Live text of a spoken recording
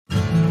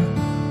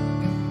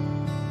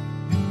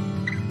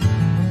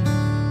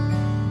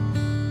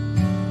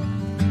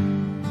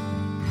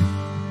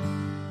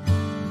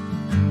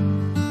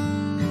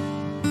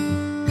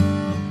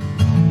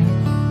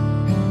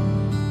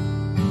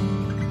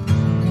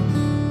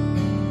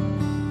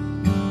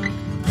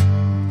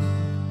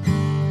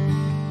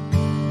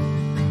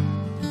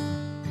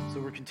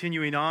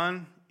continuing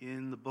on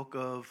in the book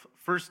of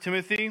 1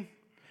 Timothy,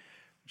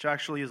 which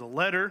actually is a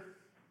letter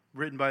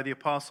written by the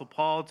Apostle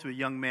Paul to a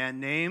young man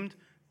named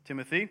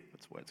Timothy.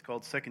 That's why it's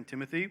called 2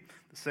 Timothy,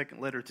 the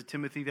second letter to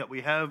Timothy that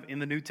we have in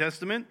the New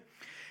Testament.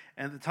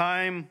 And at the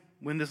time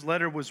when this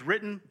letter was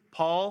written,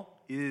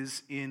 Paul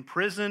is in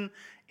prison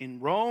in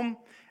Rome,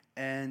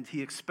 and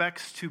he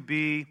expects to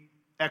be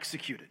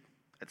executed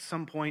at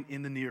some point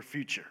in the near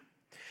future.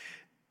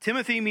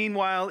 Timothy,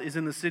 meanwhile, is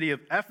in the city of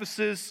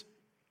Ephesus.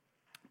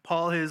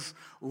 Paul has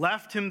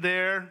left him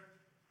there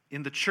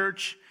in the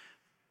church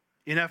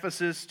in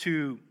Ephesus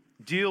to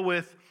deal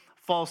with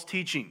false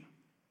teaching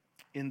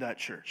in that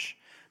church.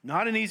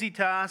 Not an easy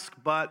task,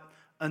 but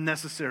a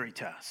necessary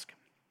task.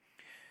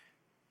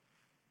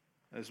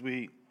 As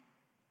we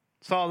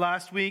saw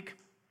last week,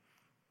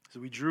 as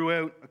we drew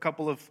out a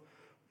couple of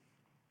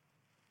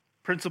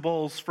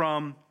principles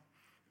from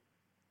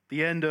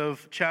the end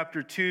of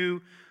chapter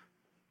 2,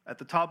 at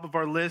the top of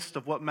our list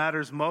of what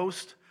matters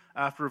most,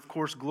 after, of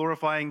course,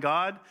 glorifying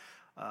God,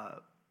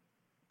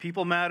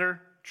 people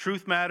matter,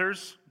 truth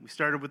matters. We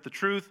started with the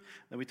truth,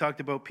 then we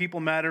talked about people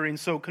mattering.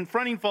 So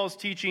confronting false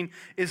teaching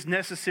is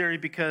necessary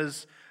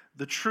because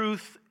the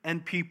truth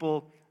and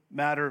people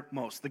matter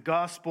most. The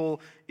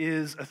gospel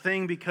is a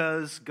thing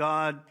because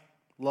God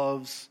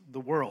loves the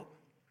world.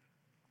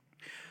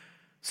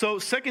 So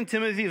 2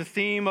 Timothy, the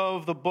theme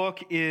of the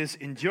book is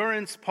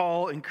endurance.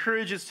 Paul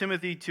encourages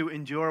Timothy to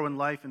endure when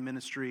life and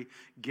ministry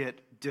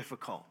get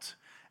difficult.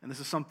 And this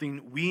is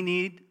something we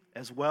need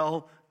as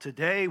well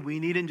today. We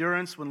need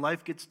endurance when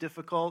life gets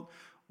difficult,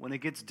 when it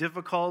gets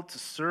difficult to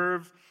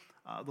serve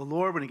the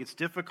Lord, when it gets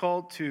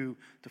difficult to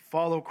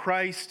follow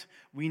Christ.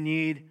 We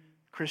need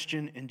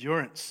Christian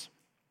endurance.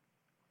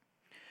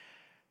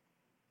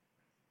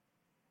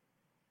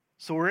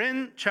 So we're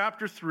in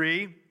chapter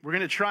 3. We're going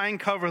to try and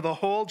cover the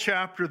whole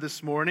chapter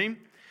this morning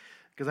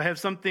because I have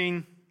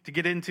something to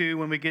get into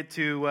when we get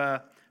to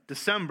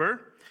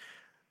December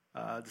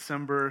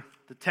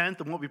the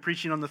 10th. I won't be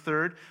preaching on the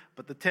 3rd,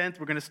 but the 10th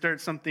we're going to start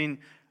something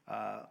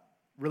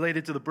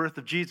related to the birth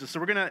of Jesus.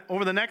 So we're going to,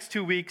 over the next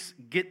 2 weeks,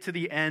 get to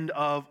the end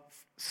of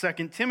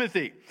 2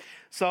 Timothy.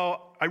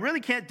 So I really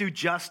can't do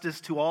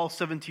justice to all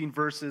 17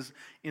 verses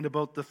in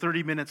about the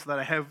 30 minutes that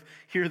I have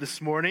here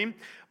this morning.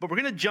 But we're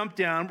going to jump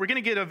down. We're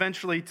going to get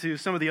eventually to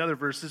some of the other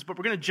verses, but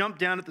we're going to jump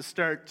down at the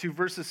start to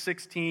verses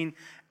 16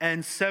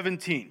 and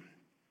 17.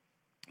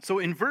 So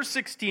in verse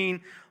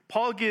 16,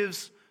 Paul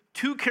gives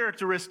two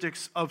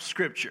characteristics of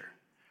Scripture.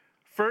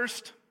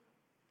 First,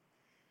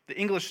 the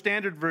English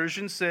Standard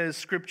Version says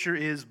Scripture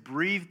is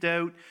breathed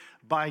out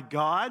by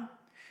God.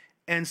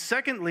 And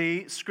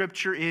secondly,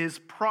 Scripture is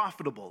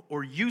profitable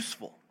or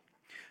useful.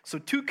 So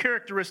two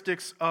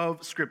characteristics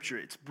of Scripture.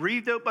 It's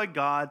breathed out by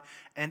God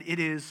and it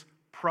is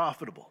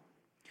profitable.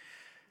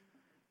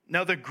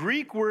 Now, the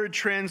Greek word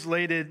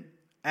translated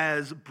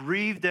as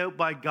breathed out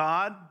by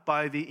God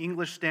by the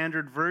English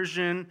Standard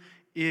Version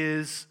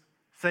is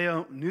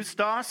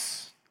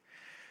theopneustos.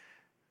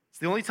 It's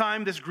the only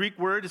time this Greek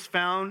word is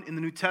found in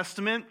the New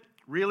Testament.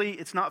 Really,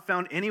 it's not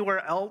found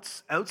anywhere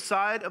else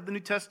outside of the New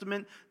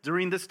Testament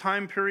during this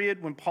time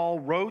period when Paul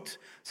wrote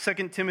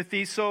 2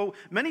 Timothy. So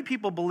many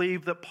people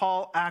believe that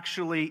Paul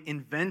actually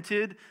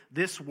invented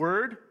this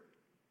word.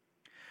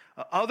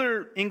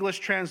 Other English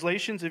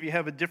translations, if you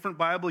have a different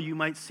Bible, you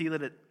might see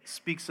that it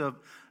speaks of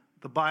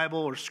the Bible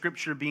or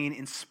Scripture being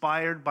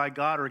inspired by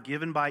God or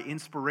given by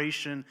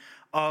inspiration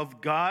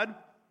of God.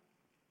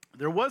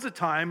 There was a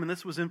time, and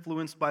this was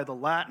influenced by the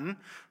Latin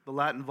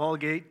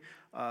Vulgate,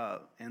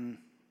 and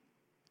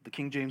the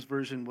King James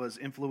Version was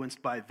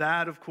influenced by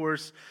that, of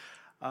course.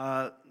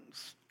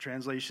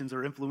 Translations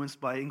are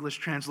influenced by English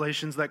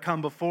translations that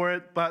come before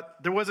it. But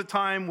there was a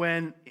time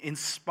when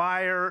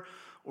inspire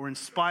or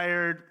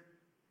inspired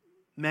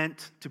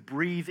meant to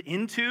breathe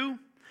into.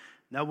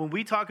 Now, when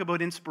we talk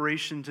about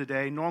inspiration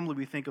today, normally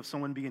we think of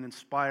someone being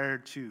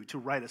inspired to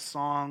write a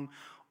song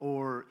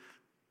or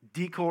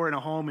decor in a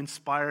home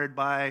inspired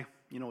by,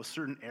 a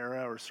certain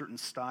era or a certain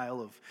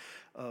style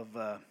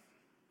of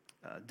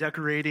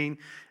decorating.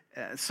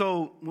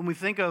 So when we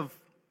think of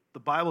the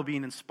Bible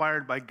being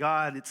inspired by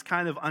God, it's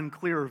kind of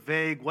unclear or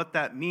vague what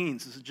that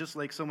means. Is it just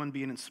like someone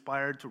being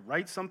inspired to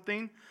write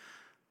something?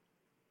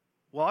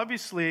 Well,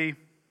 obviously,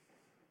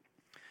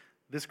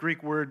 this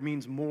Greek word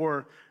means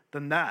more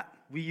than that.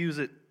 We use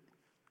it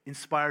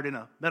inspired in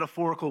a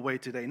metaphorical way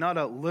today, not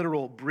a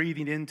literal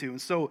breathing into. And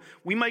so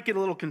we might get a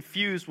little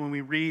confused when we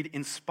read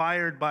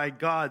inspired by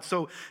God.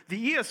 So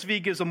the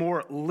ESV gives a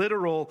more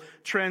literal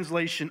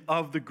translation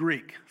of the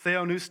Greek.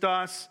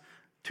 Theopneustos,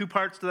 two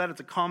parts to that. It's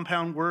a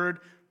compound word,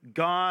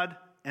 God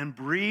and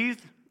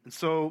breathed. And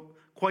so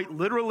quite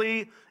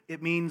literally,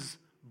 it means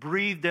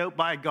breathed out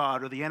by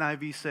God, or the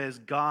NIV says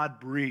God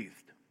breathed.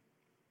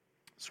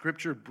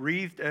 Scripture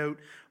breathed out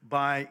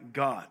by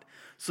God.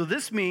 So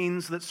this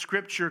means that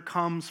Scripture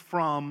comes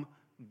from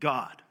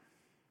God.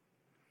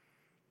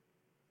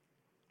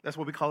 That's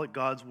why we call it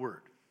God's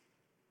Word.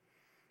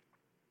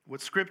 What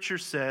Scripture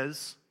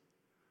says,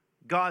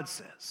 God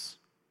says.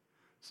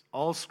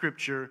 All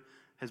Scripture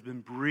has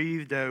been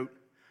breathed out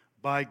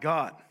by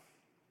God.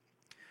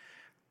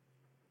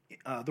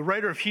 The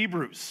writer of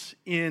Hebrews,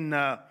 in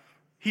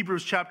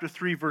Hebrews chapter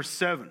 3, verse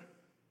 7,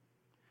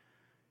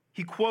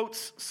 he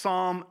quotes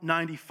Psalm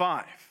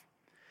 95.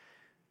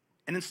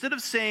 And instead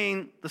of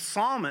saying the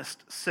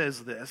psalmist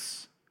says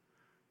this,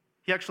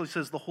 he actually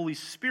says the Holy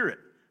Spirit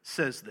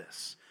says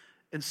this.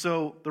 And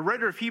so the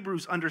writer of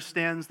Hebrews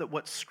understands that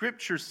what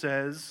Scripture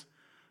says,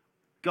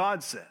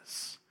 God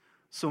says.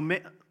 So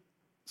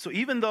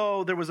even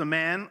though there was a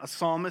man, a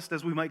psalmist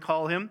as we might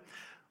call him,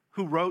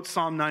 who wrote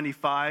Psalm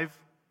 95,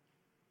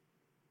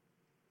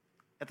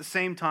 at the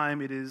same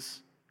time it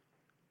is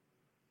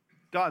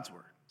God's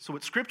word. So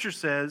what Scripture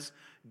says,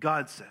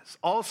 God says.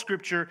 All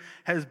Scripture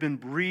has been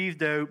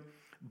breathed out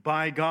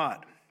by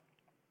God.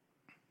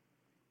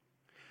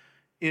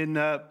 In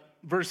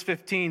verse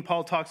 15,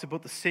 Paul talks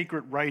about the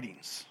sacred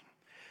writings.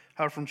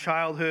 How from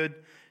childhood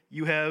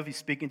he's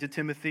speaking to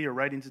Timothy or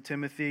writing to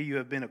Timothy, you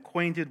have been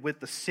acquainted with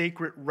the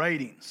sacred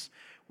writings,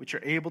 which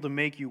are able to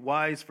make you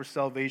wise for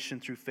salvation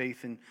through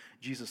faith in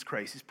Jesus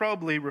Christ. He's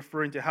probably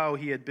referring to how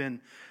he had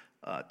been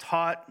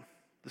taught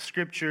the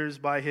Scriptures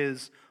by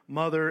his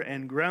mother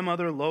and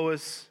grandmother,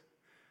 Lois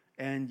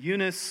and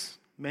Eunice,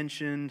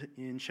 mentioned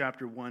in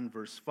chapter 1,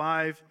 verse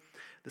 5.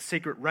 The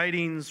sacred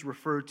writings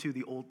refer to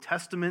the Old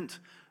Testament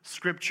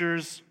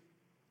Scriptures.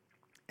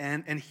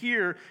 And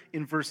here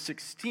in verse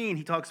 16,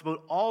 he talks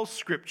about all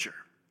Scripture.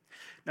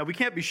 Now, we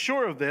can't be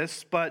sure of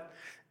this, but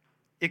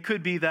it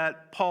could be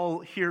that Paul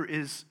here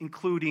is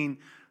including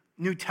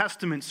New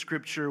Testament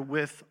Scripture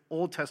with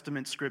Old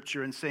Testament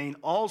Scripture and saying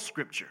all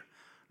Scripture,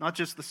 not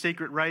just the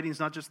sacred writings,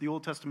 not just the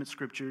Old Testament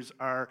Scriptures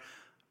are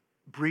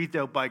breathed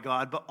out by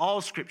God, but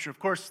all Scripture. Of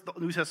course, the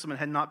New Testament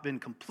had not been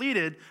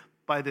completed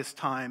by this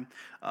time,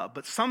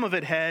 but some of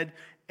it had,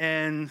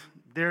 and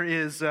there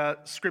is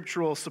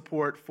scriptural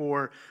support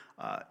for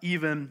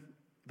even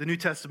the New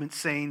Testament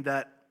saying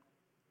that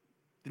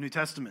the New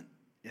Testament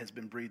has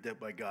been breathed out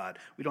by God.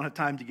 We don't have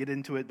time to get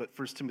into it, but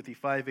 1 Timothy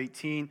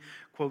 5:18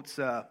 quotes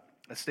a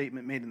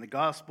statement made in the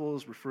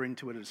Gospels referring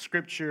to it as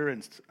Scripture,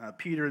 and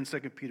Peter in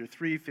 2 Peter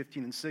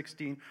 3:15 and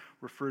 16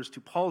 refers to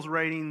Paul's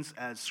writings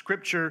as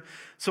Scripture.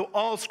 So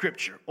all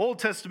Scripture, Old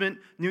Testament,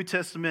 New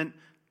Testament,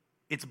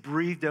 it's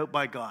breathed out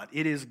by God.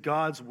 It is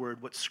God's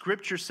word. What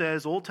Scripture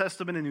says, Old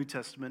Testament and New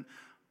Testament,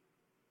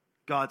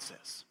 God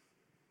says.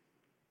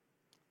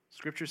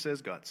 Scripture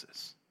says, God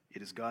says.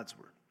 It is God's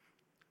word.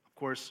 Of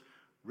course,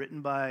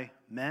 written by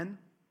men,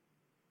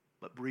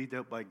 but breathed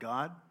out by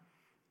God.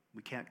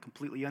 We can't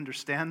completely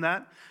understand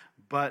that,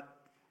 but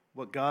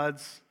what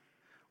God's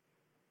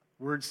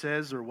word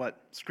says, or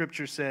what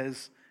Scripture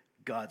says,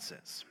 God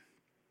says.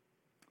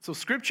 So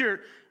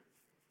Scripture,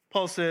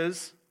 Paul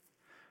says,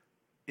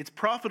 it's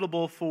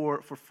profitable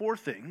for four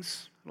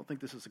things. I don't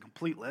think this is a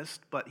complete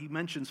list, but he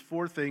mentions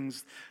four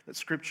things that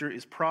Scripture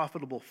is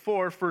profitable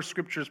for. First,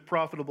 Scripture is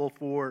profitable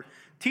for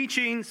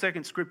teaching.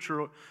 Second,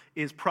 Scripture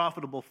is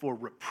profitable for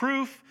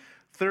reproof.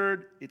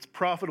 Third, it's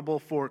profitable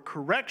for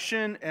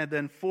correction. And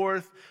then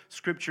fourth,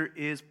 Scripture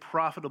is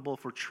profitable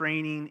for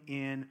training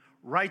in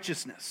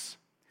righteousness.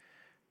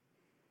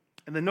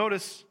 And then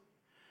notice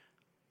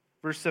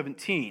verse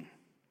 17,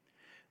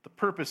 the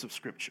purpose of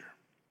Scripture.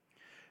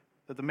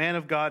 That the man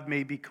of God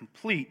may be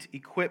complete,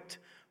 equipped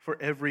for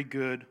every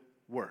good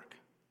work.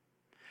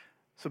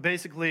 So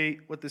basically,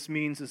 what this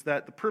means is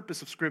that the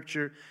purpose of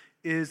Scripture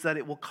is that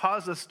it will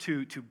cause us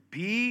to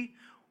be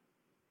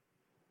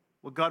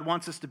what God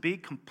wants us to be,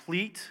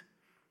 complete,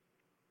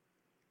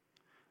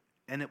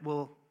 and it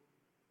will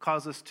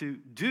cause us to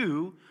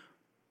do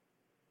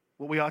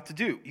what we ought to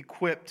do,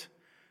 equipped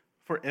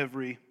for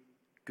every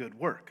good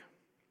work.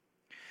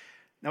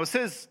 Now it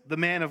says the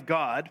man of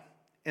God,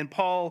 and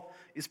Paul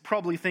is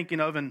probably thinking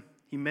of, and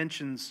he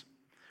mentions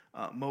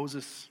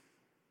Moses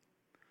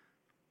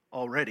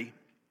already,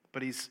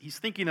 but he's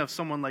thinking of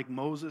someone like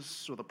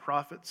Moses or the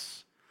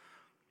prophets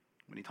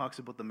when he talks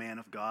about the man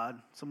of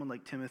God, someone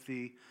like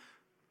Timothy,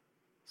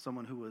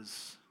 someone who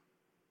was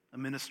a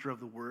minister of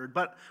the word.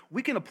 But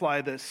we can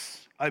apply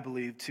this, I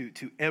believe,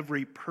 to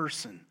every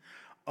person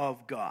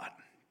of God.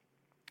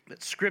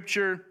 That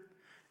Scripture,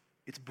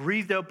 it's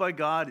breathed out by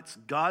God, it's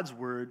God's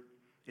word,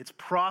 it's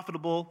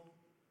profitable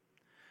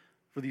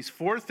for these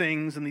four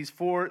things, and these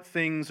four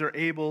things are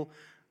able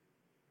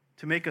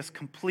to make us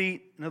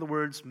complete. In other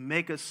words,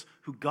 make us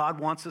who God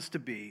wants us to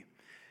be.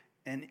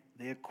 And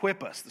they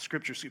equip us, the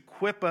Scriptures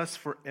equip us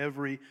for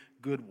every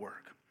good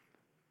work.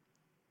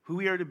 Who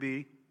we are to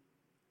be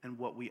and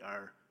what we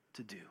are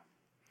to do.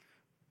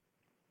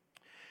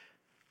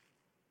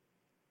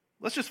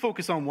 Let's just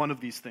focus on one of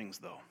these things,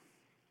 though.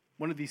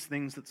 One of these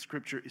things that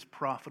Scripture is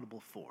profitable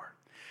for.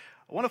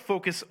 I want to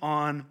focus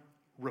on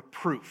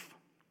reproof.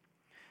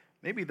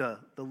 Maybe the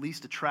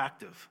least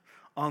attractive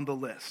on the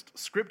list.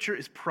 Scripture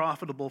is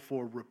profitable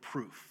for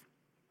reproof.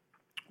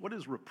 What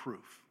is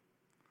reproof?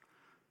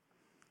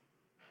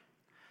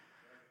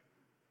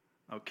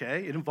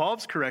 Okay, it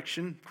involves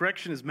correction.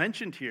 Correction is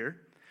mentioned here.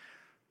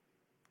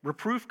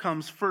 Reproof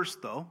comes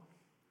first, though.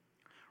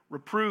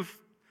 Reproof,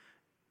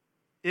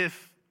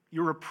 if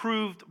you're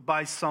reproved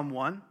by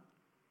someone,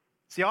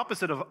 It's the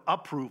opposite of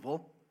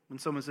approval. When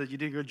someone says you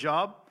did a good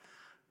job,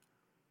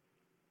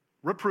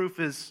 reproof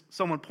is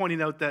someone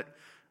pointing out that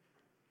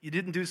you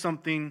didn't do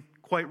something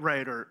quite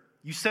right, or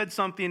you said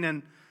something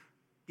and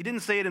you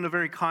didn't say it in a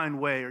very kind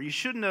way, or you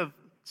shouldn't have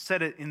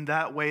said it in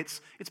that way. It's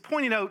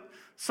pointing out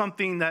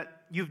something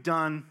that you've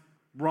done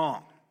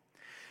wrong.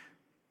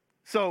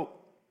 So,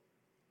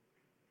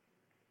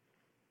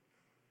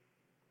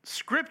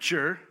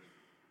 Scripture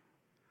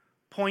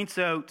points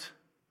out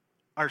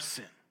our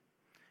sin.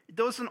 It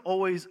doesn't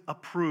always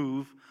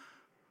approve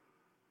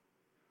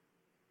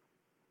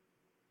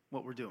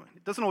what we're doing.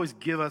 It doesn't always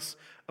give us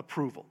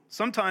approval.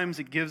 Sometimes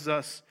it gives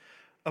us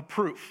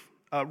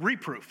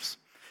reproofs.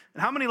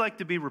 And how many like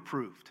to be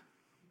reproved?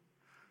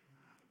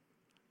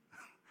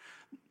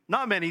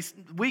 Not many.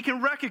 We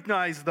can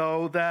recognize,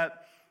 though,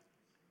 that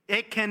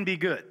it can be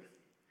good.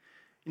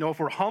 You know, if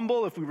we're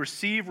humble, if we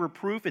receive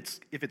reproof,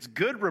 if it's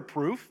good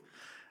reproof,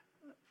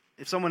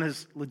 if someone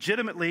has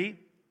legitimately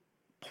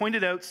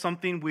pointed out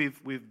something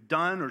we've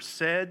done or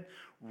said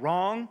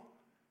wrong,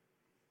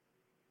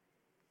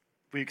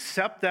 if we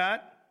accept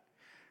that,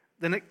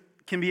 then it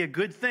can be a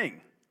good thing.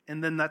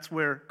 And then that's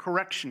where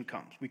correction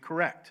comes. We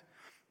correct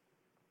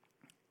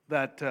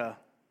that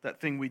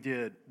thing we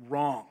did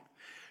wrong,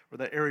 or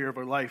that area of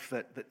our life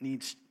that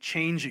needs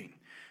changing.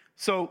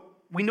 So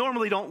we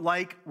normally don't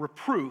like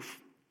reproof.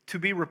 To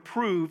be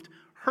reproved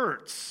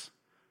hurts.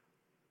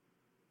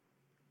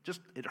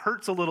 It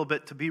hurts a little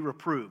bit to be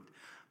reproved.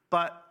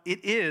 But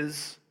it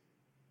is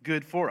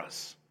good for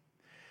us.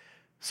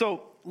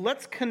 So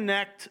let's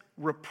connect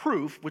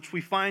reproof, which we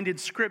find in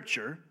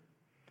Scripture,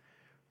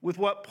 with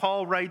what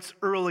Paul writes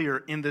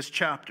earlier in this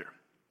chapter.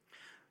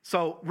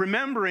 So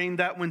remembering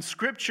that when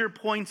Scripture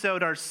points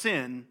out our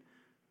sin,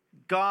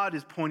 God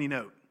is pointing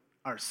out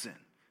our sin.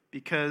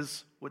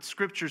 Because what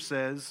Scripture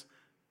says,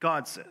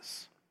 God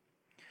says.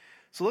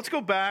 So let's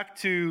go back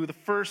to the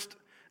first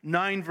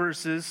 9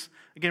 verses.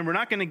 Again, we're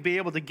not going to be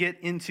able to get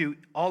into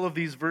all of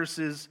these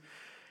verses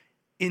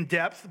in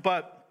depth,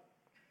 but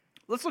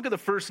let's look at the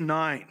first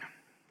 9.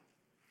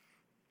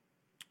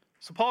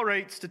 So Paul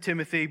writes to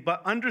Timothy,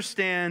 but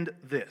understand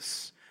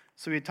this.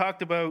 So he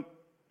talked about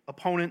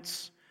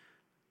opponents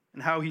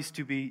and how he's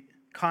to be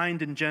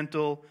kind and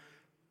gentle.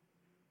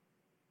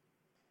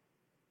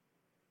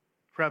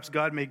 Perhaps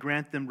God may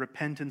grant them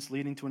repentance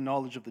leading to a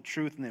knowledge of the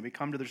truth, and they may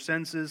come to their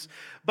senses.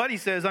 But he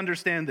says,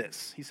 understand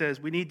this. He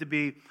says, we need to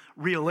be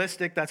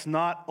realistic. That's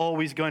not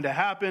always going to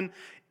happen.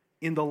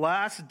 In the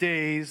last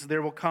days,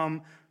 there will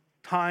come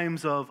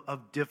times of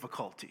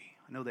difficulty.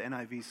 I know the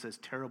NIV says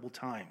terrible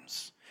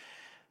times.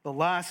 The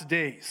last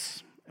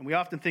days. And we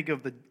often think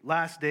of the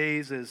last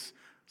days as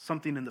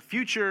something in the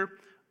future.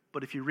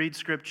 But if you read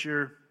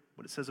Scripture,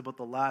 what it says about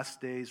the last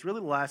days,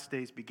 really the last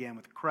days began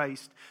with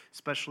Christ,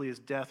 especially his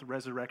death,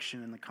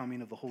 resurrection, and the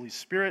coming of the Holy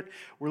Spirit.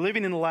 We're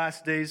living in the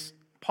last days.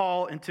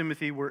 Paul and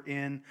Timothy were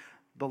in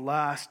the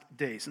last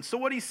days. And so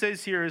what he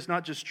says here is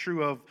not just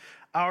true of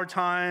our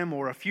time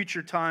or a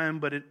future time,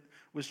 but it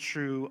was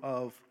true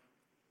of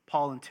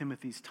Paul and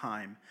Timothy's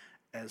time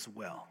as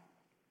well.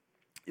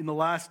 In the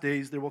last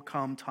days, there will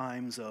come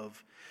times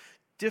of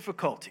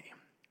difficulty.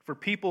 For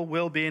people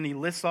will be, and he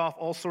lists off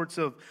all sorts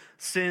of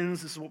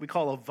sins. This is what we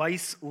call a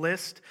vice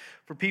list.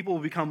 For people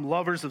will become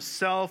lovers of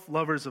self,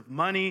 lovers of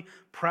money,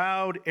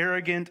 proud,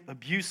 arrogant,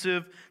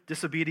 abusive,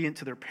 disobedient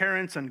to their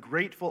parents,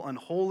 ungrateful,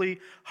 unholy,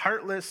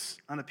 heartless,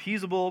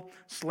 unappeasable,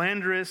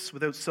 slanderous,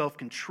 without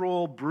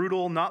self-control,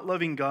 brutal, not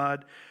loving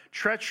God,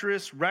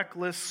 treacherous,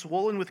 reckless,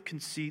 swollen with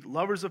conceit,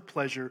 lovers of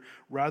pleasure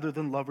rather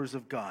than lovers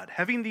of God,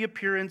 having the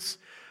appearance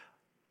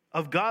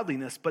of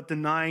godliness, but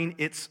denying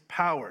its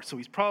power. So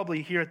he's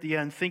probably here at the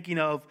end thinking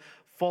of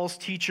false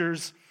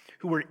teachers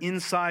who were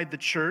inside the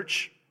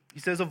church. He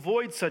says,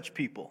 avoid such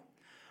people.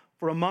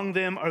 For among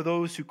them are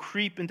those who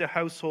creep into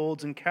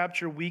households and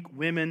capture weak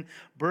women,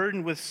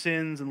 burdened with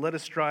sins, and led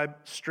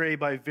astray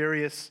by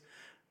various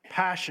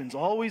passions,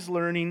 always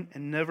learning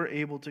and never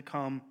able to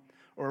come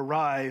or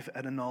arrive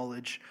at a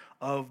knowledge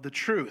of the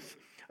truth.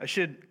 I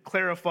should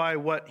clarify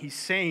what he's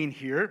saying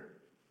here,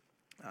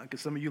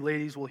 because some of you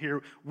ladies will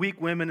hear weak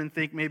women and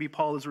think maybe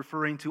Paul is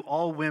referring to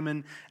all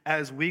women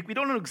as weak. We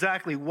don't know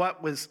exactly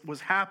what was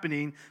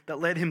happening that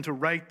led him to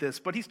write this,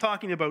 but he's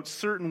talking about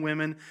certain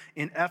women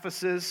in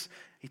Ephesus.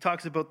 He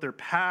talks about their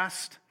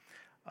past,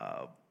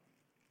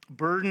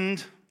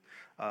 burdened,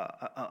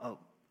 a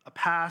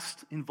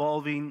past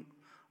involving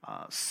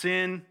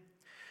sin,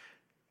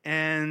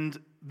 and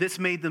this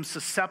made them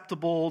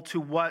susceptible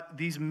to what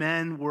these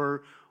men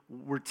were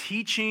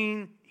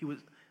teaching.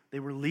 They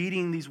were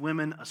leading these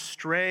women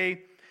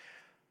astray.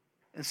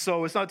 And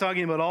so it's not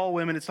talking about all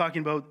women. It's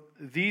talking about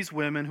these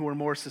women who are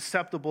more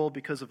susceptible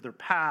because of their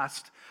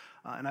past.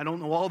 And I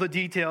don't know all the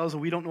details,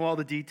 and we don't know all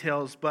the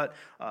details, but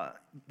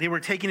they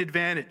were taking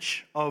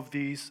advantage of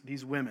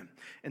these women.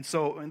 And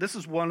this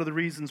is one of the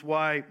reasons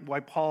why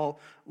Paul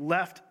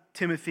left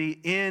Timothy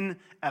in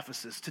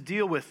Ephesus, to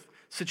deal with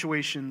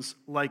situations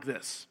like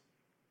this.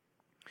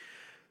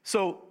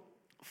 So,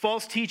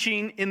 false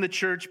teaching in the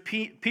church,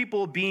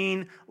 people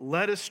being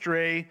led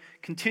astray.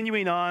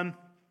 Continuing on,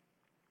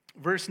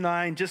 Verse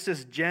 9, just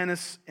as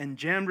Jannes and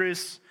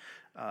Jambres,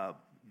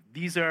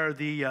 these are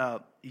the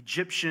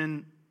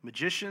Egyptian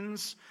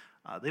magicians.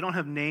 They don't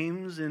have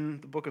names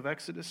in the book of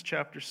Exodus,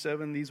 chapter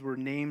 7. These were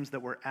names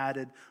that were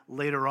added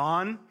later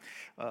on,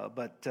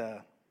 but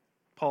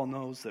Paul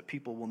knows that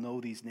people will know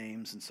these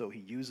names, and so he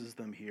uses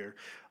them here.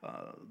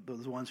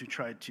 Those ones who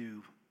tried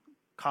to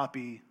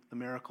copy the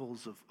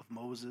miracles of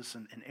Moses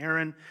and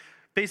Aaron.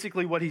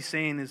 Basically, what he's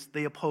saying is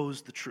they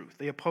opposed the truth.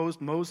 They opposed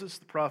Moses,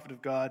 the prophet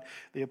of God.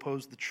 They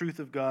opposed the truth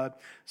of God.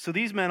 So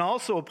these men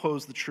also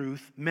opposed the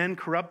truth, men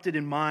corrupted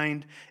in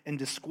mind and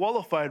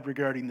disqualified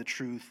regarding the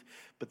truth,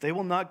 but they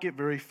will not get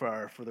very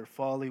far, for their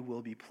folly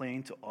will be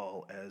plain to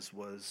all, as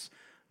was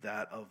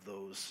that of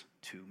those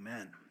two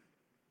men.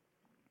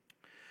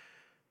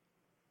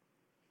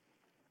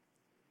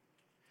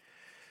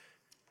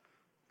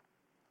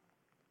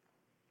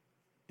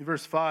 In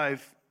verse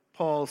 5,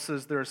 Paul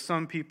says there are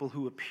some people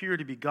who appear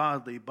to be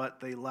godly, but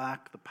they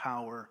lack the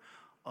power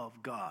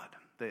of God.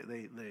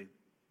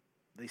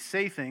 They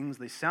say things,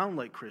 they sound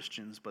like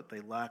Christians, but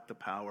they lack the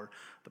power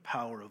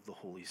of the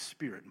Holy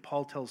Spirit. And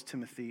Paul tells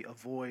Timothy,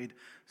 avoid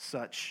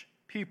such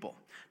people.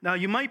 Now,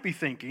 you might be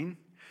thinking,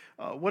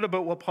 what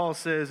about what Paul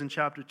says in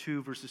chapter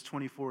 2, verses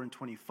 24 and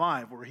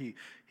 25, where he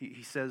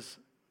says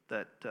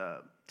that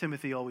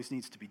Timothy always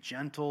needs to be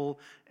gentle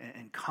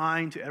and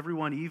kind to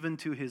everyone, even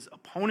to his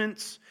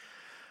opponents.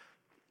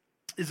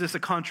 Is this a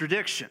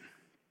contradiction?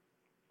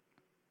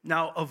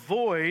 Now,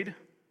 avoid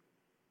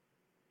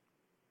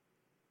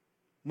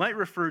might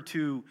refer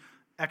to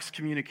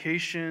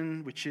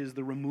excommunication, which is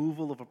the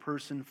removal of a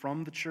person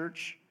from the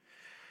church.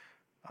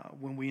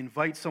 When we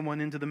invite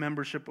someone into the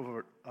membership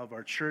of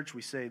our church,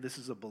 we say this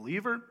is a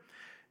believer,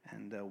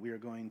 and we are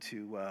going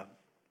to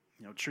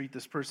treat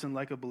this person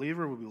like a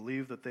believer. We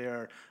believe that they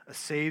are a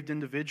saved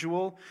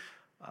individual.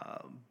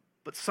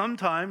 But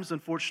sometimes,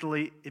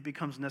 unfortunately, it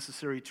becomes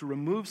necessary to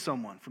remove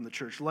someone from the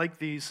church, like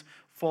these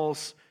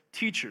false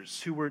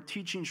teachers who were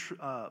teaching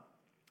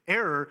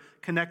error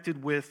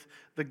connected with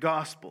the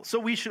gospel. So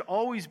we should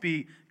always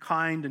be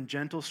kind and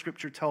gentle.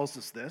 Scripture tells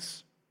us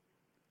this,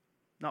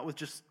 not with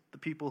just the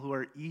people who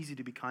are easy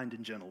to be kind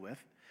and gentle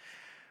with.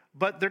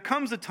 But there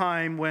comes a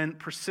time when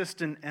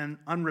persistent and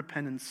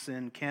unrepentant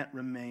sin can't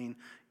remain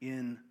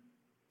in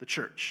the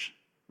church.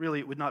 Really,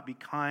 it would not be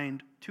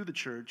kind to the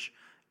church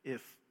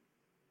if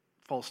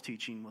false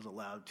teaching was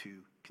allowed to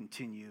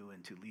continue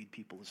and to lead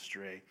people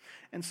astray,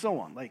 and so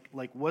on,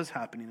 like was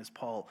happening as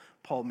Paul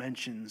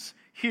mentions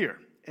here.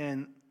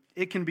 And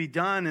it can be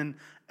done in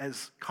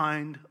as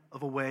kind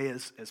of a way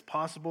as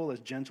possible, as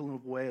gentle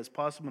of a way as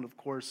possible. And of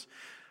course,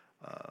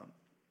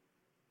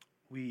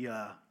 we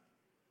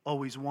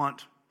always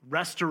want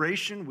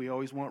restoration. We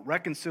always want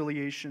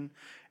reconciliation.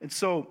 And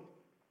so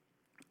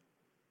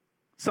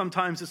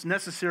sometimes it's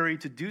necessary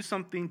to do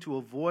something to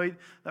avoid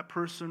that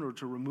person or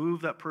to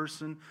remove that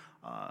person,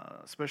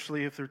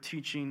 especially if they're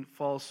teaching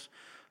false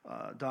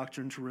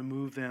doctrine, to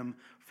remove them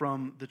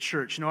from the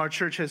church. Our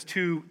church has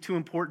two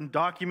important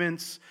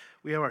documents.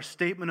 We have our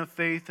statement of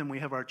faith and we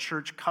have our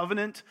church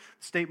covenant.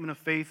 The statement of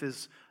faith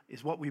is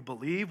what we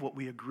believe, what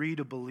we agree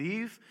to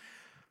believe.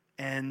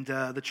 And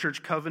the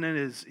church covenant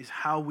is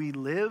how we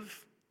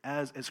live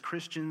as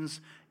Christians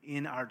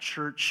in our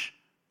church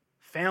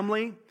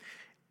family.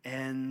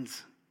 And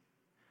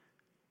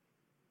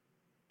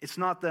it's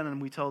not that,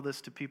 and we tell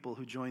this to people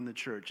who join the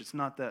church, it's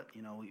not that,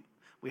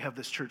 we have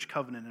this church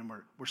covenant and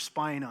we're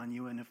spying on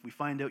you, and if we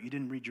find out you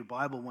didn't read your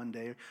Bible one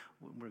day,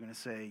 we're going to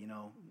say,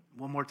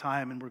 one more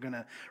time, and we're going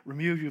to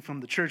remove you from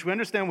the church. We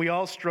understand we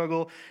all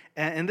struggle,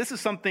 and this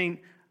is something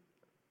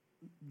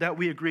that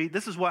we agree,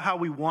 this is how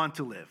we want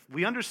to live.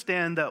 We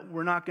understand that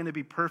we're not going to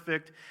be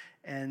perfect,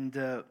 and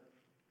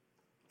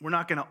we're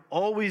not going to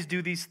always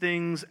do these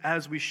things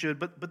as we should,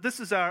 but this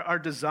is our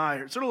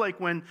desire. It's sort of like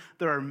when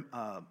there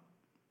are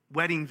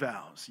wedding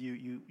vows.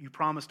 You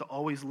promise to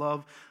always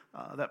love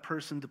that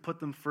person, to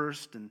put them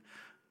first,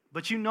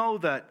 but you know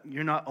that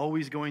you're not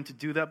always going to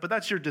do that, but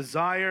that's your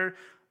desire,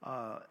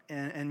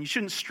 and you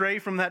shouldn't stray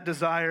from that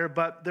desire.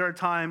 But there are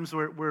times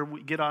where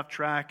we get off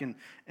track and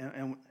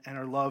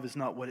our love is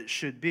not what it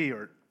should be,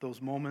 or those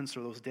moments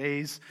or those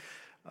days,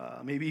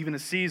 maybe even a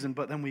season,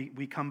 but then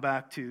we come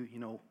back to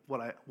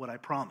what I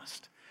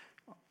promised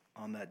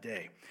on that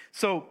day.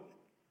 So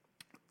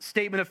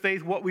statement of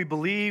faith, what we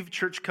believe;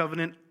 church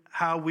covenant,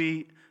 how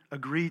we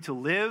agree to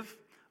live.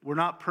 We're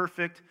not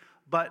perfect,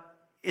 but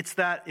it's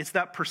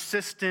that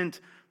persistent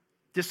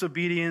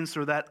disobedience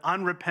or that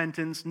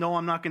unrepentance. No,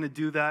 I'm not going to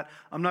do that.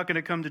 I'm not going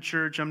to come to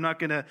church. I'm not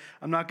going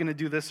to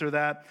do this or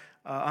that.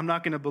 I'm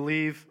not going to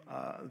believe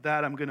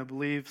that. I'm going to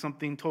believe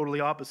something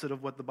totally opposite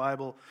of what the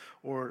Bible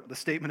or the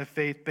statement of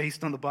faith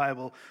based on the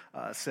Bible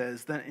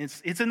says. Then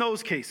it's in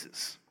those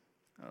cases,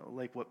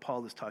 like what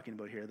Paul is talking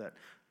about here,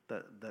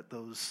 that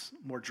those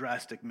more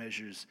drastic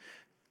measures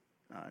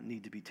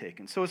need to be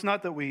taken. So it's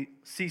not that we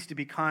cease to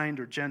be kind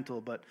or gentle,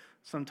 but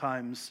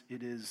sometimes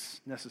it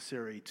is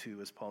necessary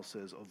to, as Paul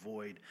says,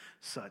 avoid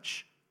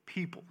such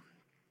people.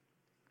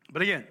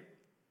 But again,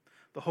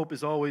 The hope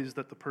is always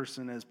that the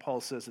person, as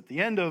Paul says at the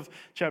end of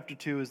chapter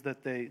 2, is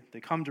that they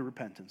come to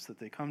repentance, that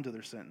they come to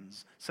their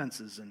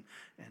senses,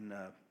 and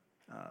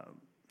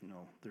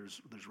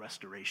there's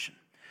restoration.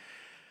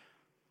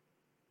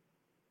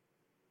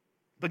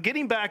 But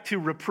getting back to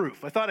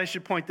reproof, I thought I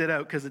should point that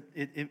out because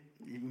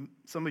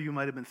some of you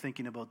might have been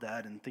thinking about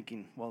that and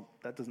thinking, well,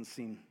 that doesn't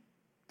seem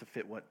to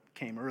fit what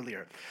came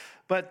earlier.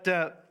 But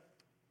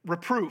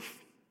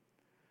reproof.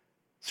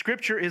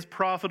 Scripture is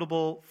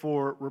profitable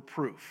for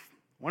reproof.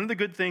 One of the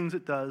good things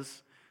it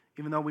does,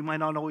 even though we might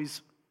not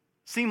always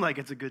seem like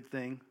it's a good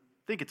thing,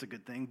 think it's a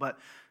good thing, but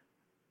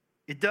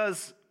it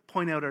does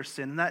point out our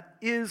sin, and that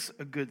is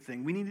a good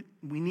thing.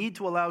 We need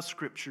to allow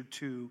Scripture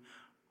to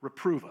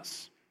reprove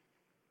us.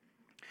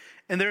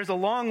 And there's a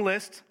long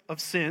list of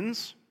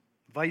sins,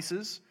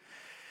 vices,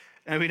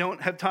 and we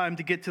don't have time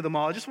to get to them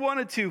all. I just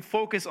wanted to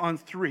focus on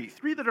three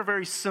that are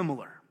very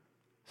similar.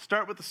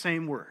 Start with the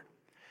same word.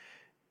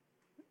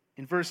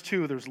 In verse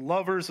 2, there's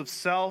lovers of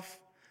self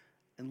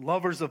and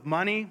lovers of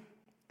money.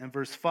 And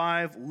verse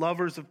 5,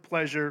 lovers of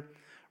pleasure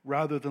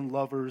rather than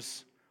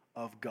lovers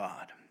of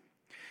God.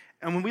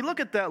 And when we look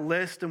at that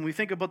list and we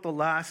think about the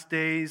last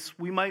days,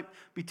 we might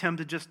be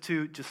tempted just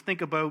to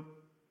think about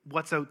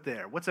what's out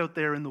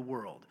there in the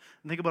world.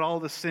 And think about all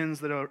the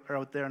sins that are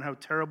out there and how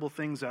terrible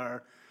things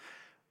are.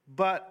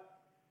 But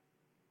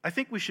I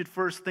think we should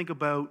first think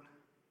about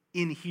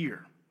in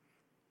here.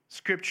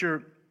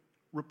 Scripture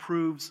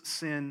reproves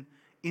sin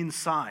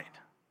inside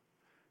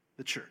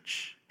the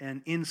church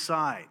and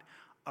inside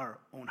our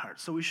own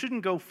hearts. So we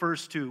shouldn't go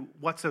first to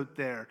what's out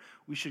there.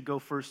 We should go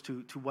first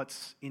to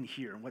what's in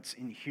here. And what's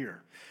in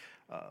here?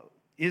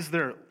 Is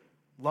there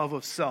love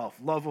of self,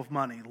 love of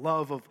money,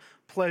 love of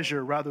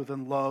pleasure rather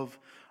than love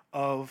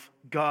of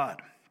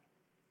God?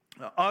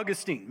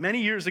 Augustine,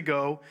 many years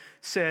ago,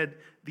 said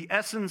the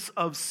essence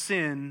of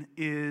sin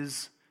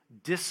is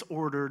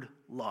disordered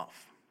love.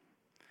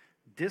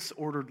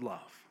 Disordered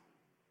love.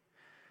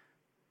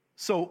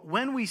 So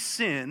when we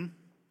sin,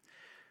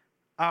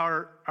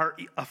 our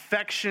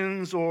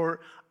affections or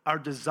our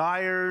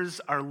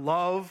desires, our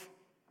love,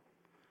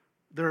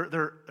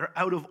 they're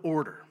out of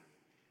order.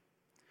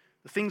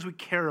 The things we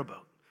care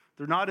about,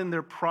 they're not in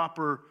their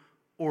proper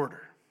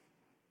order.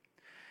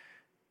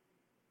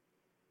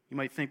 You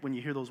might think when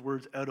you hear those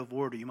words out of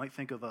order, you might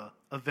think of a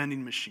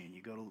vending machine.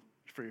 You go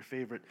for your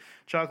favorite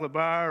chocolate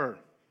bar or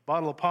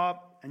bottle of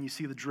pop, and you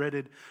see the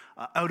dreaded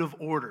out of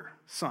order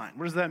sign.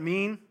 What does that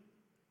mean?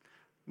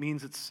 It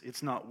means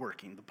it's not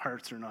working. The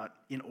parts are not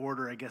in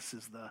order, I guess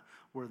is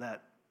where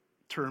that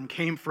term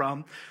came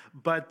from.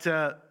 But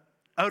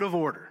out of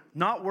order,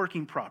 not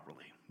working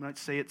properly. You might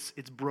say it's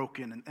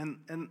broken.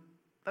 And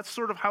that's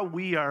sort of how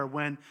we are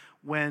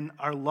when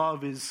our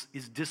love is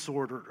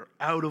disordered or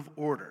out of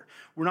order.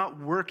 We're not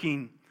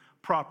working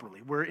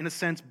properly. We're, in a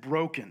sense,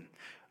 broken.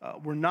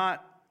 We're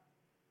not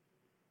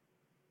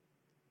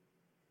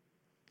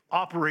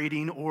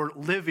operating or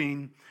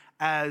living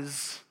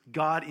as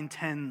God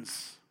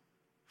intends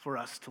for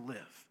us to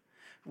live.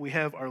 We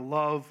have our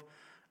love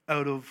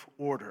out of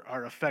order,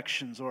 our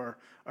affections or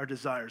our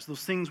desires,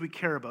 those things we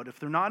care about. If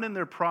they're not in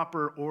their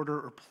proper order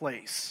or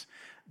place,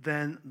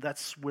 then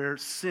that's where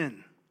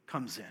sin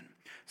comes in.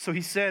 So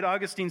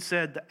Augustine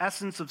said, the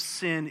essence of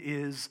sin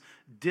is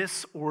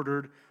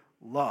disordered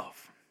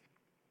love.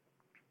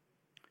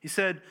 He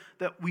said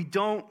that we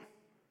don't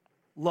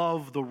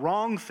love the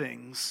wrong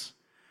things,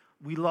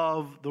 we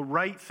love the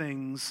right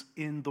things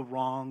in the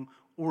wrong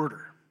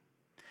order.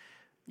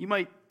 You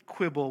might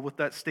quibble with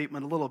that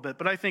statement a little bit,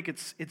 but I think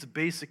it's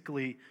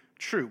basically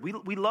true.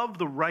 We love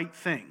the right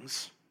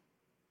things.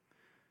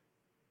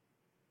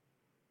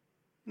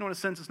 In a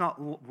sense, it's not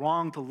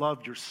wrong to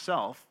love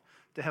yourself,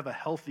 to have a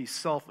healthy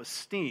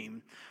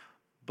self-esteem,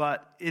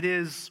 but it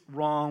is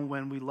wrong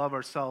when we love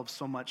ourselves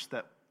so much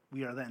that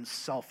we are then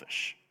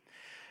selfish.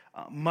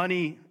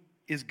 Money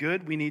is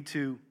good. We need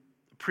to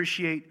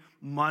appreciate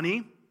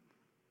money,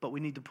 but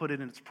we need to put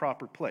it in its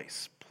proper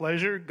place.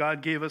 Pleasure,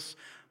 God gave us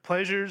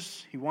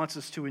pleasures. He wants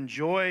us to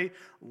enjoy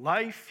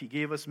life. He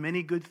gave us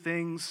many good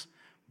things,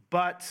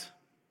 but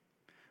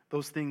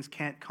those things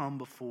can't come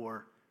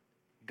before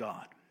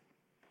God.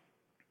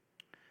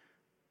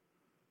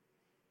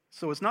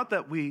 So it's not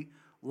that we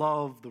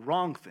love the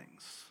wrong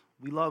things.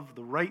 We love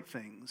the right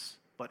things,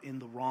 but in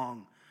the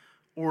wrong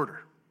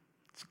order.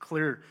 It's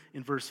clear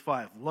in verse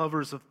 5.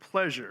 Lovers of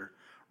pleasure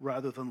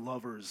rather than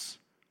lovers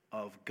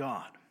of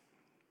God.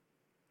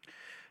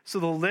 So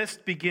the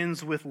list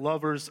begins with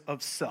lovers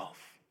of self.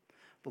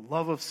 The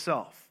love of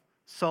self,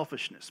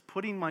 selfishness,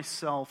 putting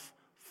myself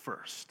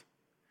first.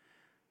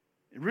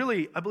 And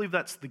really, I believe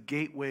that's the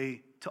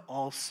gateway to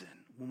all sin,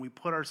 when we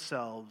put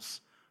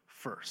ourselves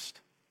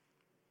first.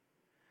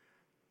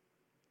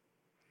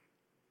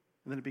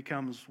 And then it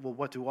becomes, well,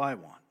 what do I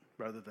want,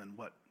 rather than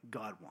what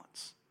God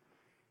wants.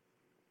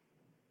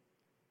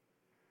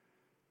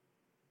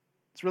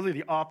 It's really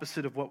the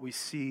opposite of what we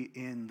see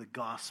in the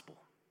gospel.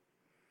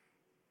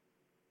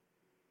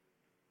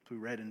 We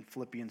read in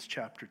Philippians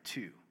chapter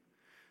 2.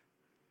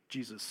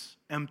 Jesus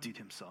emptied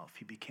himself.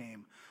 He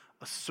became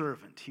a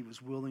servant. He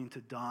was willing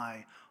to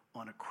die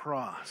on a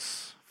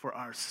cross for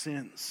our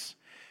sins.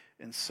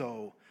 And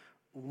so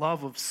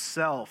love of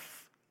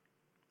self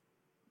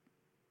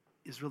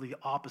is really the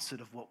opposite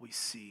of what we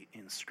see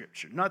in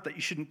Scripture. Not that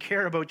you shouldn't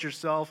care about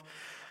yourself,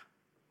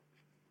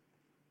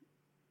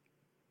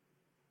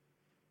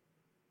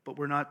 but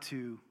we're not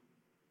to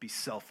be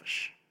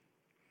selfish.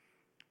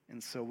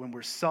 And so when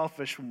we're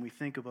selfish, when we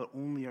think about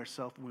only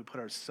ourselves, when we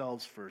put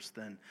ourselves first,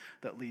 then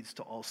that leads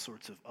to all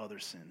sorts of other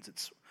sins.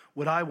 It's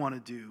what I want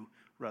to do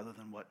rather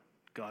than what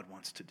God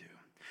wants to do.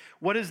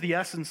 What is the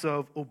essence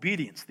of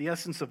obedience? The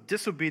essence of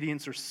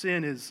disobedience or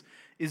sin is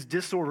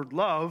disordered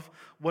love.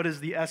 What is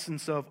the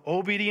essence of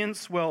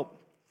obedience? Well,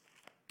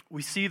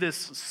 we see this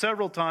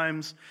several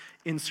times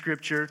in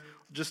Scripture.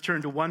 Just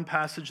turn to one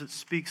passage that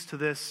speaks to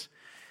this.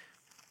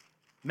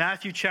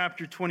 Matthew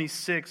chapter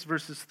 26,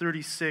 verses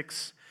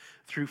 36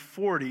 through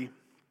 40.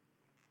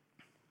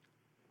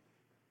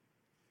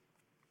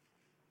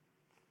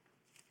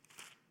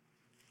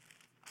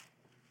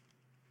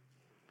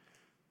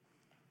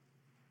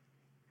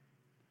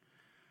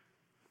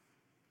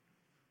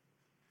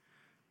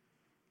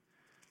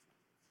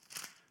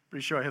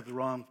 Pretty sure I have the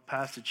wrong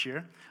passage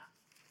here.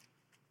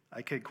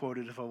 I could quote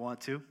it if I want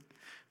to.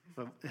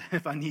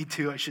 If I need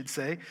to, I should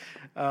say.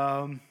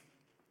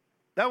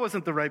 That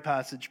wasn't the right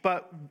passage,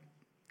 but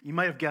you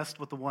might have guessed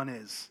what the one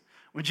is.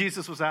 When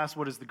Jesus was asked,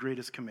 what is the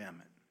greatest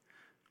commandment?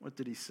 What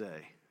did he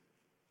say?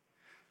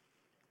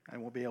 I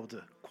won't be able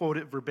to quote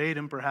it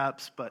verbatim,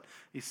 perhaps, but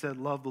he said,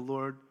 love the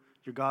Lord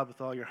your God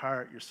with all your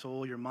heart, your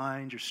soul, your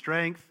mind, your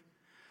strength.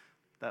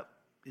 That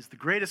is the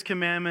greatest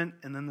commandment.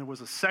 And then there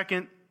was a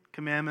second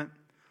commandment,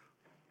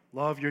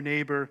 love your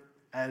neighbor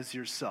as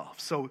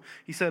yourself. So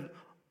he said,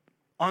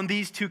 on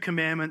these two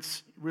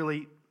commandments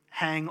really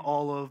hang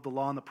all of the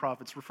law and the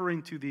prophets,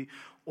 referring to the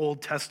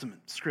Old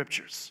Testament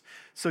scriptures.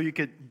 So you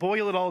could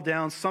boil it all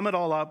down, sum it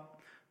all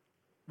up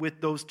with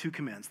those two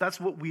commands.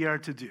 That's what we are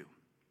to do.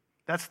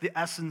 That's the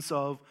essence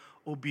of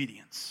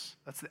obedience.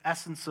 That's the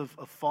essence of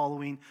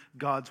following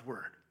God's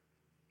word.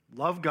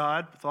 Love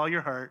God with all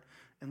your heart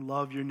and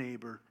love your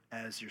neighbor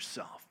as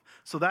yourself.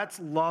 So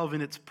that's love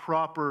in its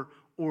proper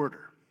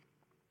order.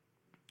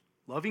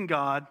 Loving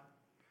God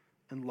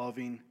and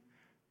loving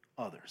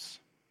others.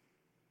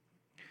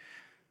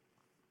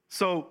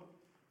 So,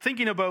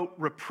 thinking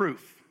about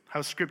reproof,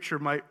 how Scripture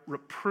might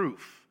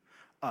reproof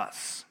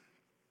us.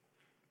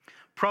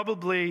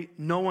 Probably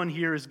no one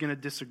here is going to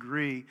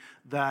disagree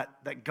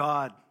that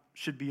God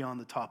should be on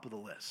the top of the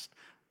list.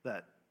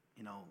 That,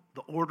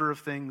 the order of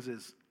things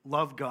is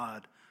love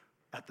God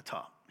at the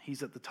top.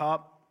 He's at the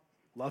top.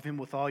 Love him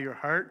with all your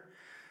heart.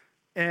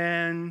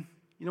 And,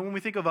 when we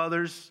think of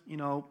others,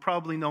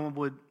 probably no one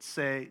would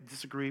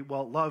disagree,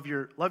 well, love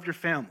your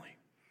family.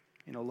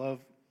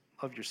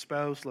 Love your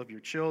spouse, love your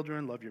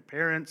children, love your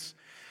parents,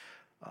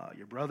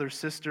 your brother,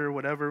 sister,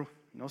 whatever.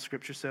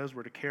 Scripture says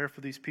we're to care for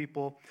these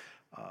people.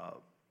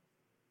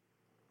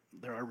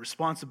 There are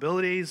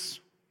responsibilities.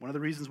 One of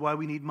the reasons why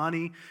we need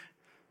money.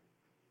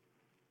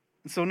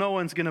 And so no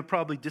one's going to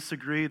probably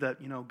disagree that,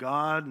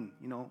 God and,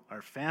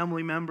 our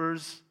family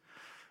members,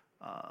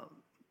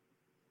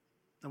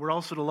 and we're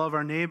also to love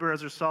our neighbor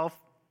as ourselves.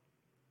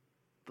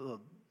 The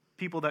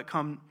people that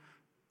come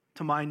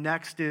to mind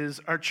next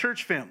is our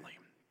church family.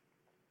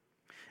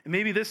 And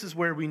maybe this is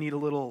where we need a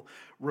little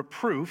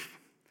reproof.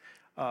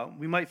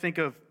 We might think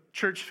of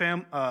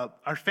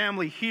our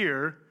family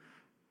here,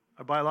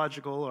 our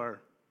biological,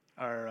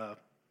 our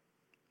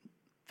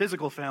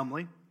physical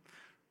family,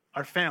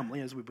 our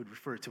family as we would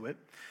refer to it.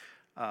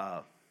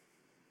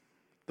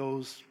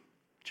 Those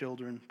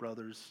children,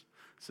 brothers,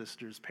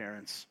 sisters,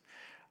 parents,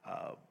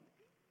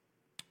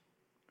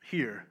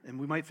 here. And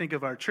we might think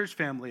of our church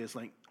family as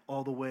like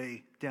all the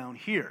way down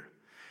here.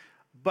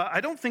 But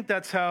I don't think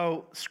that's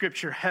how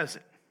Scripture has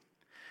it.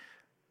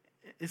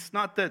 It's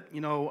not that,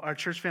 our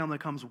church family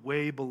comes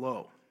way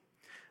below.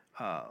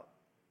 What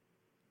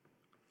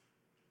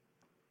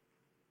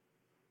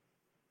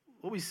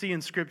we see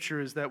in Scripture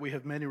is that we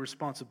have many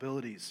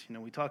responsibilities.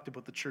 We talked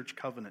about the church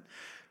covenant.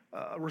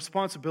 A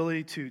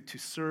responsibility to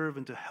serve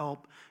and to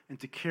help and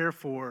to care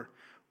for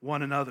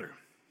one another.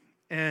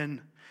 And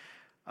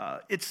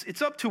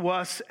it's up to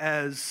us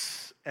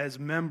as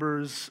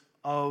members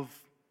of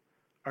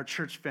our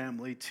church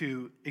family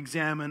to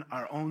examine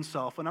our own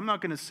self. And I'm not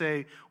going to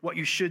say what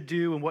you should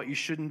do and what you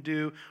shouldn't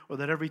do, or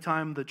that every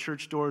time the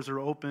church doors are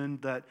open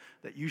that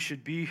you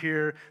should be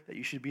here, that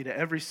you should be to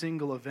every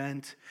single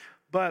event.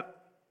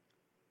 But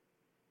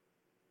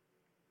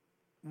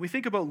we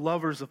think about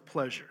lovers of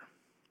pleasure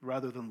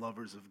rather than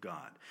lovers of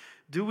God.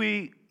 Do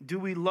we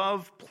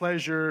love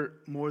pleasure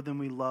more than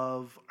we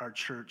love our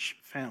church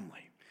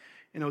family?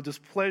 Does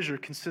pleasure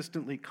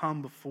consistently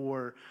come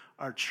before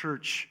our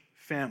church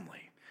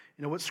family?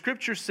 What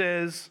Scripture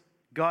says,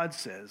 God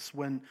says.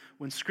 When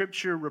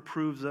Scripture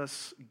reproves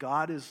us,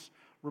 God is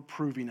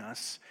reproving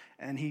us,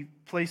 and he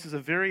places a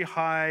very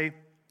high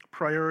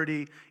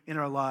priority in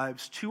our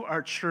lives to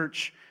our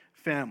church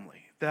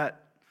family,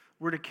 that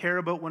we're to care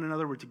about one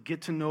another, we're to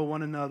get to know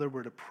one another,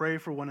 we're to pray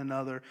for one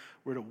another,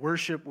 we're to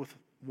worship with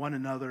one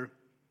another.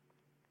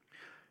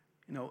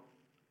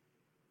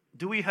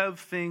 Do we have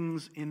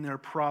things in their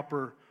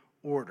proper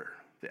order?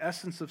 The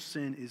essence of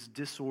sin is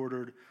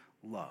disordered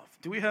love.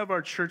 Do we have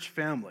our church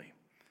family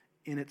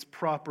in its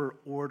proper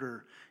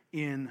order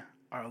in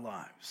our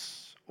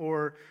lives?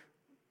 Or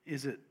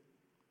is it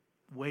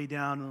way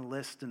down on the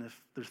list, and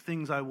if there's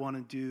things I want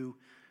to do,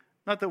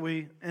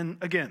 and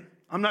again,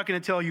 I'm not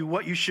going to tell you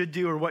what you should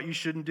do or what you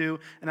shouldn't do,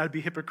 and I'd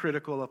be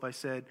hypocritical if I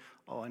said,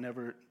 I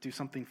never do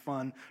something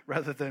fun,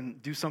 rather than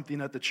do something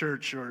at the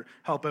church or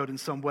help out in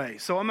some way.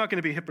 So I'm not going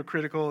to be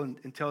hypocritical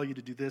and tell you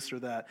to do this or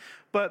that.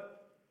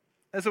 But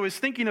as I was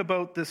thinking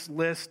about this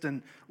list,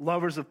 and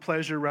lovers of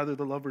pleasure rather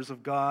than lovers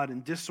of God,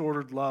 and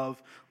disordered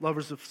love,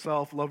 lovers of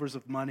self, lovers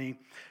of money,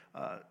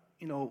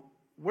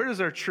 where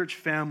does our church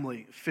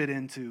family fit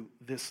into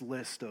this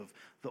list of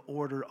the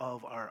order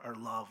of our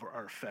love or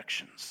our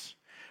affections?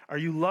 Are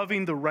you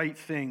loving the right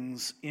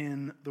things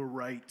in the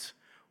right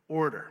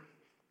order?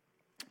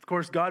 Of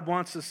course, God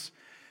wants us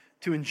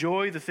to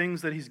enjoy the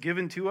things that he's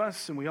given to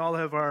us, and we all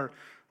have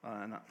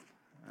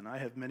and I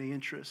have many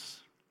interests.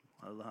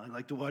 I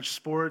like to watch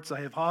sports.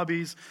 I have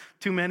hobbies,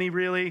 too many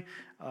really.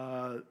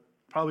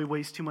 Probably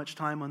waste too much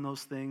time on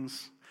those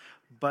things.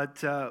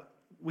 But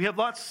we have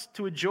lots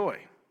to enjoy.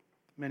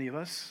 Many of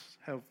us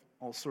have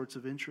all sorts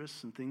of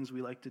interests and things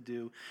we like to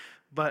do.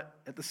 But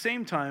at the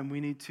same time, we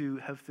need to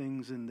have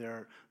things in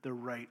their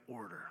right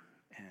order.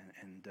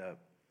 And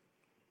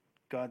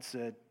God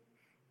said,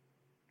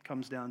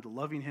 comes down to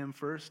loving him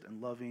first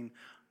and loving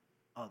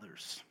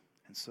others.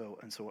 And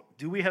so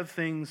do we have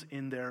things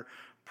in their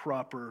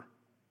proper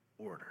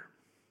order?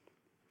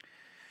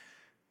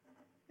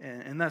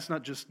 And that's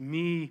not just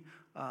me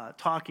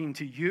talking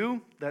to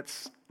you.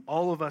 That's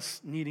all of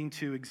us needing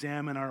to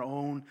examine our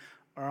own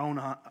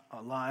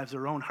lives,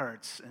 our own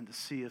hearts, and to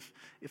see if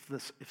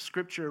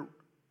Scripture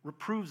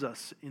reproves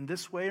us in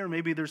this way, or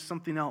maybe there's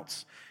something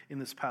else in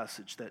this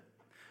passage that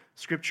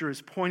Scripture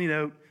is pointing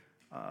out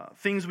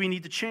things we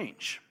need to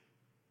change.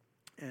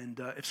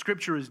 And if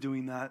Scripture is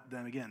doing that,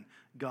 then again,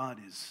 God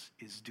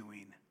is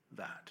doing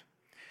that.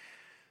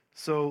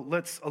 So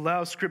let's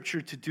allow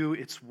Scripture to do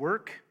its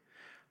work.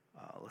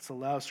 Let's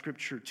allow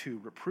Scripture to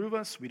reprove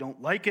us. We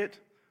don't like it,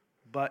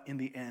 but in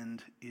the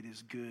end, it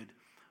is good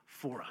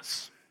for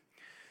us.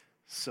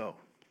 So,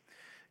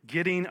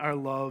 getting our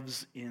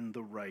loves in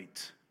the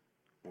right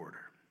order.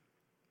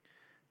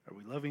 Are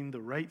we loving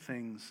the right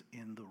things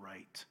in the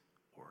right